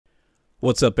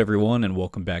What's up everyone, and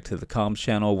welcome back to the comms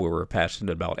channel where we're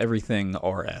passionate about everything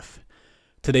RF.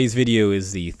 Today's video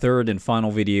is the third and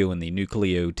final video in the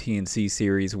NucleoTNC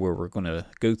series where we're going to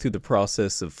go through the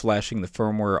process of flashing the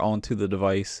firmware onto the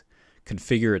device,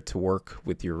 configure it to work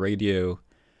with your radio,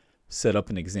 set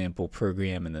up an example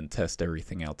program, and then test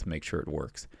everything out to make sure it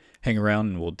works. Hang around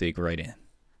and we'll dig right in.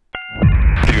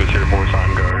 Two here, Morse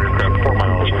on go. Aircraft 4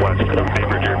 miles west of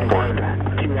Bainbridge Airport.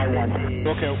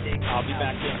 Okay, I'll be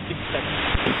back in 60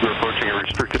 seconds. We're approaching a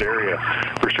restricted area.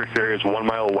 Restricted area is 1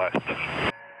 mile west.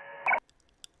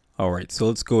 Alright, so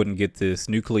let's go ahead and get this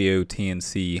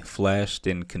NucleoTNC flashed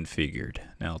and configured.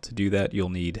 Now to do that you'll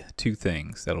need two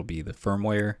things. That'll be the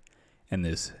firmware and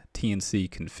this TNC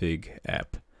Config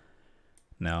App.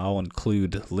 Now I'll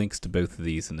include links to both of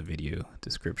these in the video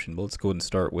description, but let's go ahead and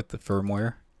start with the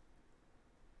firmware.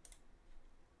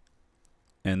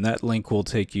 And that link will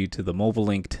take you to the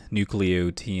Mobilinkd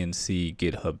NucleoTNC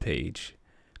GitHub page.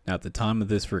 Now at the time of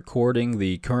this recording,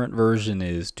 the current version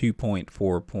is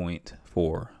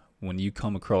 2.4.4. When you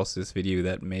come across this video,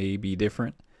 that may be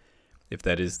different. If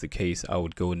that is the case, I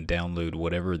would go and download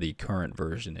whatever the current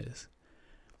version is.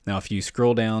 Now if you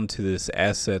scroll down to this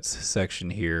assets section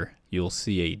here, you'll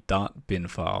see a .bin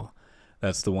file.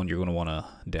 That's the one you're going to want to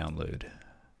download.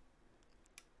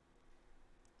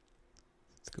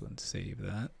 Let's go and save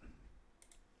that.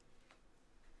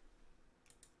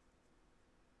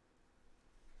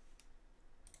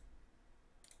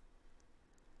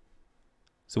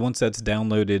 So once that's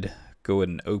downloaded, go ahead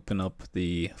and open up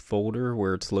the folder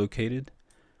where it's located,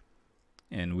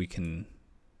 and we can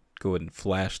go ahead and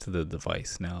flash to the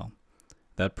device. Now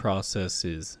that process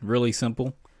is really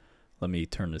simple. Let me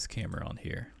turn this camera on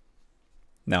here.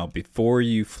 Now before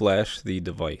you flash the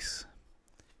device,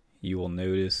 you will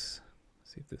notice,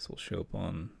 see if this will show up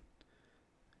on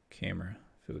camera,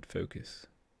 if it would focus.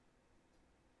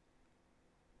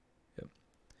 Yep.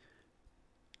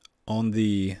 On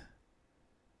the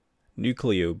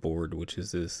Nucleo board, which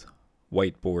is this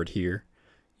white board here,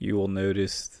 you will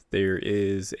notice there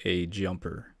is a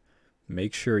jumper.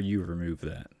 Make sure you remove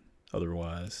that,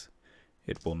 otherwise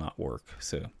it will not work.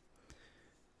 So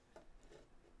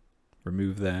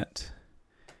remove that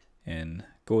and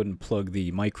go ahead and plug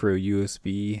the micro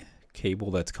USB cable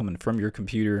that's coming from your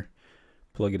computer,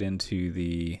 plug it into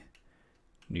the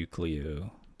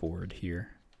Nucleo board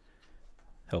here.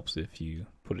 Helps if you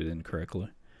put it in correctly.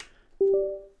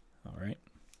 Alright.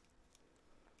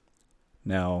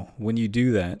 Now when you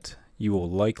do that, you will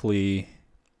likely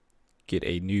get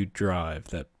a new drive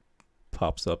that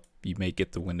pops up. You may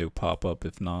get the window pop up.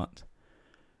 If not,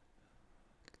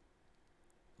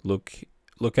 look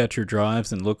at your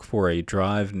drives and look for a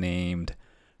drive named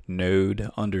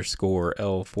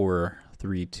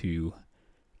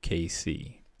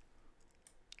node_L432KC.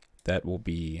 That will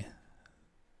be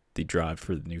the drive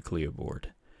for the Nucleo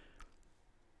board.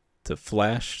 To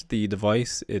flash the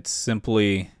device, it's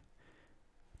simply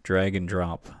drag and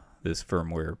drop this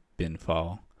firmware bin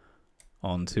file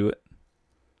onto it,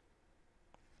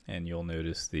 and you'll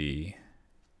notice the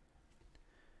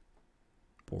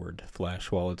board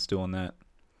flash while it's doing that.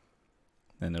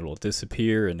 Then it'll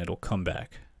disappear and it'll come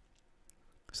back.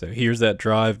 So here's that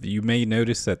drive. You may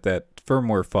notice that that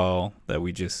firmware file that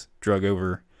we just drug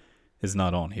over is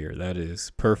not on here. That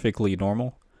is perfectly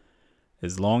normal.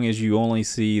 As long as you only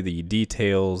see the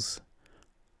details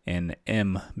and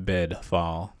mbed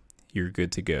file, you're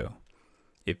good to go.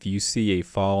 If you see a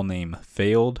file name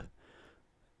failed,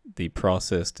 the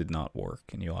process did not work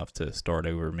and you'll have to start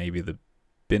over. Maybe the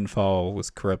bin file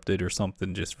was corrupted or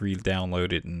something. Just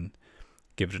re-download it and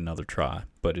give it another try.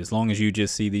 But as long as you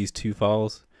just see these two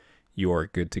files, you are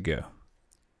good to go.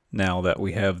 Now that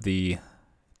we have the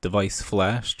device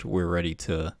flashed, we're ready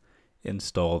to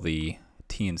install the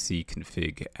TNC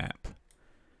Config App.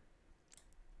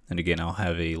 And again, I'll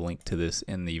have a link to this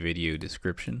in the video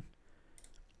description.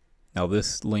 Now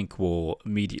this link will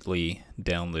immediately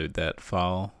download that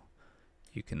file.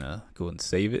 You can go and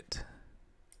save it.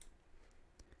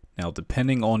 Now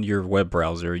depending on your web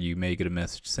browser, you may get a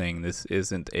message saying this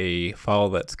isn't a file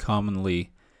that's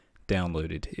commonly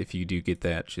downloaded. If you do get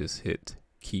that, just hit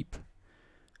keep.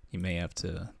 You may have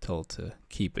to tell it to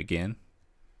keep again.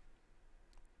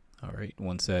 Alright,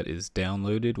 once that is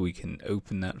downloaded, we can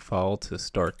open that file to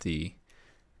start the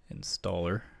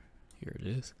installer. Here it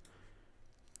is.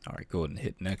 Alright, go ahead and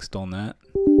hit next on that.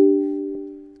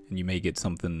 And you may get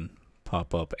something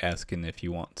pop up asking if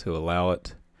you want to allow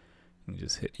it. You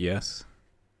just hit yes.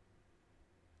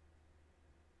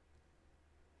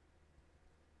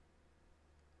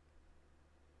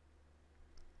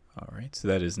 Alright, so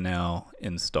that is now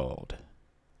installed.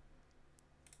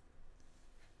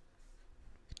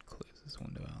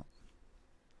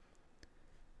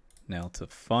 Now to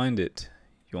find it,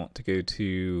 you want to go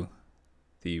to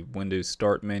the Windows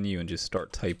Start menu and just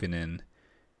start typing in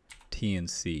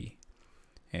TNC.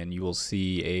 And you will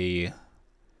see a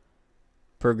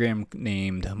program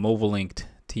named Mobilinkd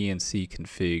TNC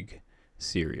Config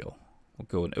Serial. We'll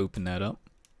go and open that up.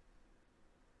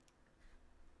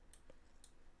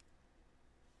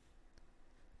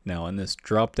 Now in this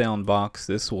drop down box,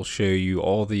 this will show you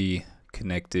all the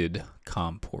connected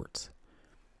COM ports.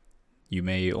 You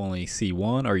may only see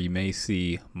one or you may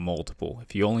see multiple.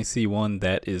 If you only see one,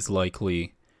 that is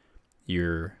likely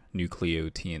your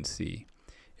NucleoTNC.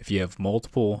 If you have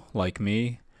multiple like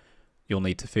me, you'll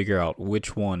need to figure out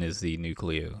which one is the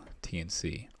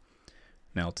NucleoTNC.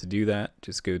 Now to do that,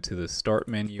 just go to the Start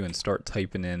menu and start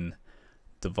typing in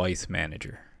Device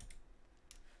Manager.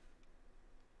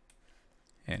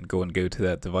 And go to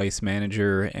that Device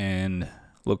Manager and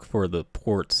look for the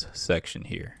Ports section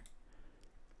here.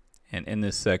 And in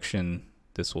this section,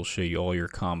 this will show you all your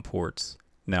COM ports.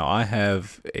 Now I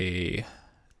have a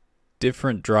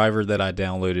different driver that I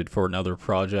downloaded for another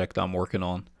project I'm working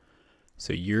on.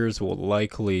 So yours will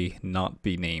likely not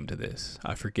be named this.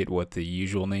 I forget what the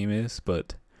usual name is,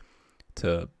 but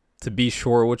to be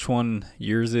sure which one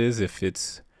yours is, if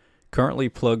it's currently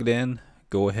plugged in,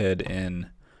 go ahead and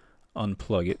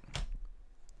unplug it.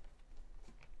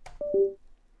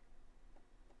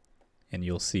 And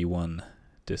you'll see one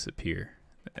disappear.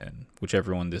 And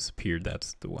whichever one disappeared,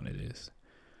 that's the one it is.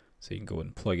 So you can go ahead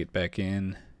and plug it back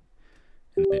in,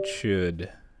 and it should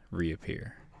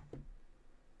reappear.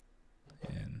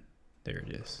 And there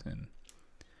it is. And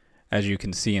as you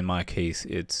can see in my case,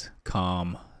 it's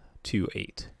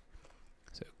COM28.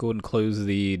 So go ahead and close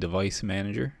the Device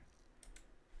Manager.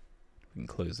 We can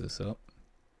close this up.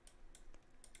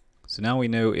 So now we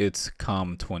know it's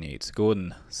COM28. So go ahead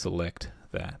and select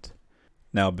that.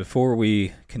 Now before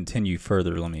we continue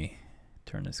further, let me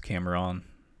turn this camera on.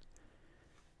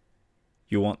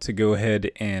 You want to go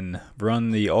ahead and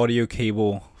run the audio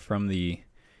cable from the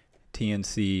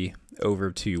TNC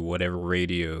over to whatever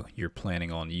radio you're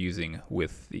planning on using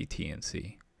with the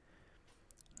TNC.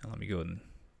 Now let me go ahead and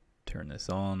turn this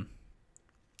on.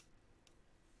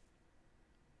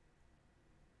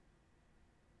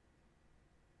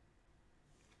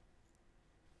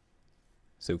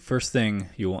 So first thing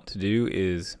you want to do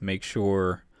is make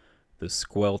sure the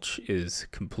squelch is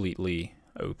completely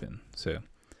open. So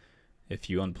if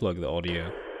you unplug the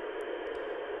audio,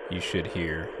 you should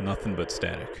hear nothing but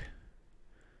static.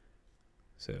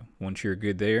 So once you're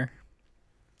good there,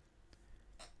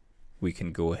 we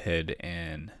can go ahead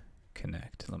and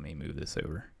connect. Let me move this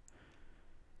over.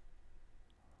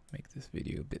 Make this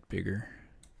video a bit bigger.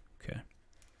 Okay.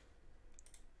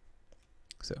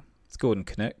 So let's go ahead and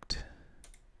connect.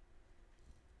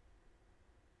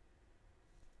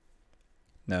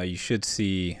 Now you should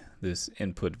see this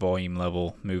input volume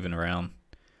level moving around.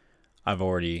 I've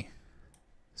already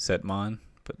set mine,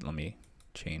 but let me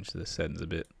change the settings a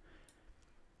bit.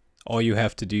 All you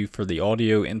have to do for the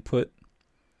audio input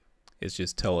is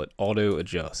just tell it auto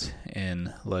adjust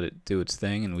and let it do its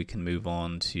thing, and we can move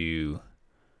on to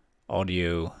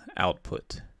audio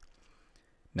output.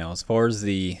 Now as far as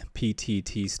the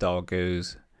PTT style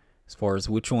goes, as far as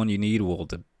which one you need will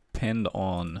depend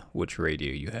on which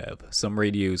radio you have. Some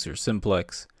radios are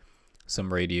simplex,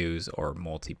 some radios are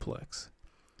multiplex.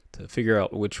 To figure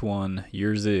out which one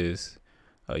yours is,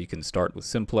 you can start with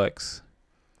simplex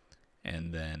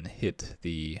and then hit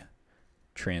the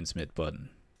transmit button.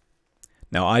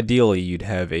 Now ideally you'd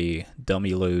have a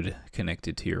dummy load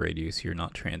connected to your radio so you're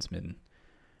not transmitting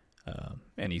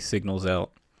any signals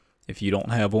out. If you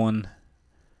don't have one,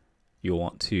 you'll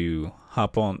want to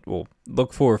hop on, well,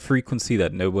 look for a frequency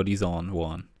that nobody's on,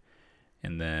 one,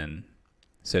 and then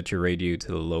set your radio to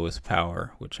the lowest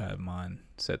power, which I have mine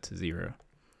set to 0.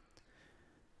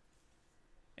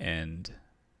 And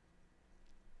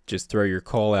just throw your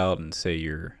call out and say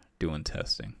you're doing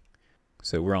testing.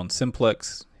 So we're on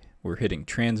simplex, we're hitting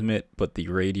transmit, but the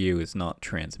radio is not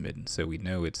transmitting, so we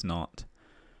know it's not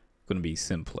going to be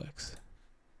simplex.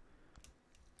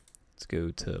 Let's go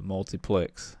to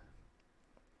multiplex,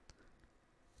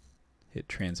 hit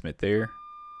transmit there,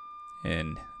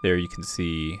 and there you can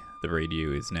see the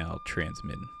radio is now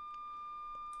transmitting.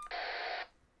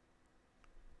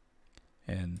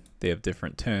 And they have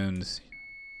different tones.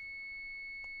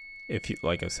 If you,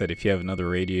 like I said, if you have another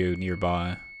radio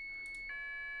nearby,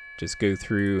 just go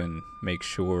through and make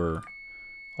sure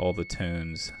all the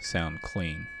tones sound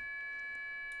clean.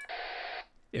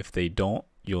 If they don't,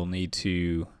 you'll need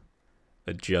to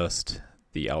adjust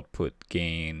the output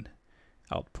gain,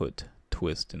 output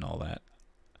twist, and all that.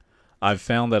 I've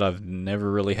found that I've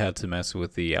never really had to mess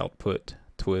with the output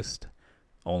twist,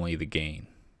 only the gain.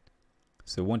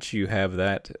 So once you have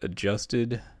that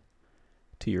adjusted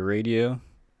to your radio,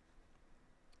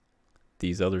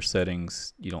 these other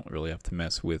settings you don't really have to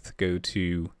mess with. Go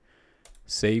to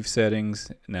save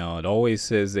settings. Now it always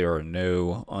says there are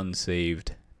no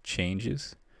unsaved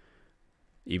changes.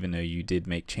 Even though you did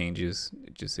make changes,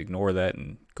 just ignore that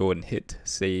and go ahead and hit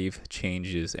save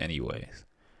changes anyways.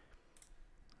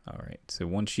 Alright, so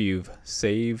once you've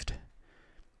saved,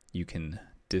 you can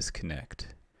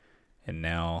disconnect. And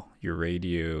now your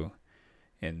radio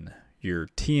and your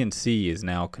TNC is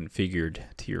now configured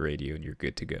to your radio and you're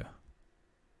good to go.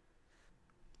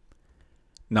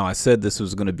 Now I said this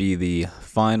was going to be the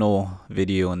final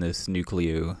video in this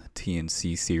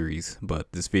NucleoTNC series,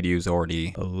 but this video is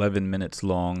already 11 minutes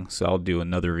long, so I'll do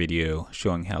another video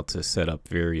showing how to set up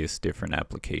various different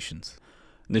applications.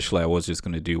 Initially I was just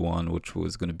going to do one which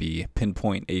was going to be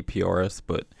pinpoint APRS,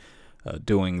 but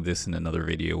doing this in another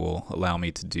video will allow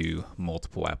me to do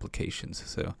multiple applications.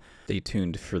 So stay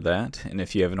tuned for that. And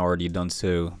if you haven't already done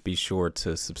so, be sure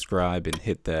to subscribe and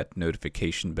hit that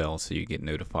notification bell so you get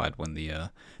notified when the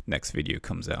next video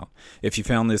comes out. If you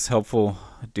found this helpful,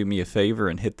 do me a favor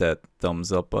and hit that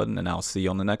thumbs up button, and I'll see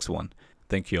you on the next one.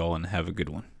 Thank you all and have a good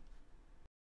one.